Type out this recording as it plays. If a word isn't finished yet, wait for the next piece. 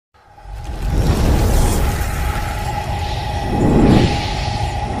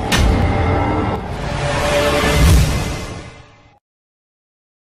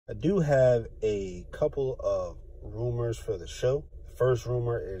do have a couple of rumors for the show. The first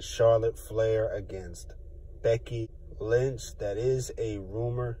rumor is Charlotte Flair against Becky Lynch. That is a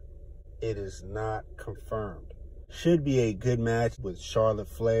rumor. It is not confirmed. Should be a good match with Charlotte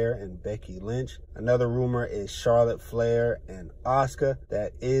Flair and Becky Lynch. Another rumor is Charlotte Flair and Asuka.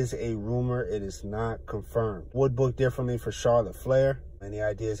 That is a rumor. It is not confirmed. Would book differently for Charlotte Flair. Any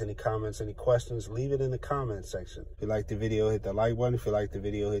ideas, any comments, any questions, leave it in the comment section. If you like the video, hit the like button. If you like the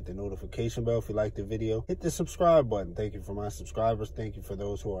video, hit the notification bell. If you like the video, hit the subscribe button. Thank you for my subscribers. Thank you for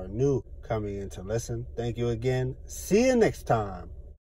those who are new coming in to listen. Thank you again. See you next time.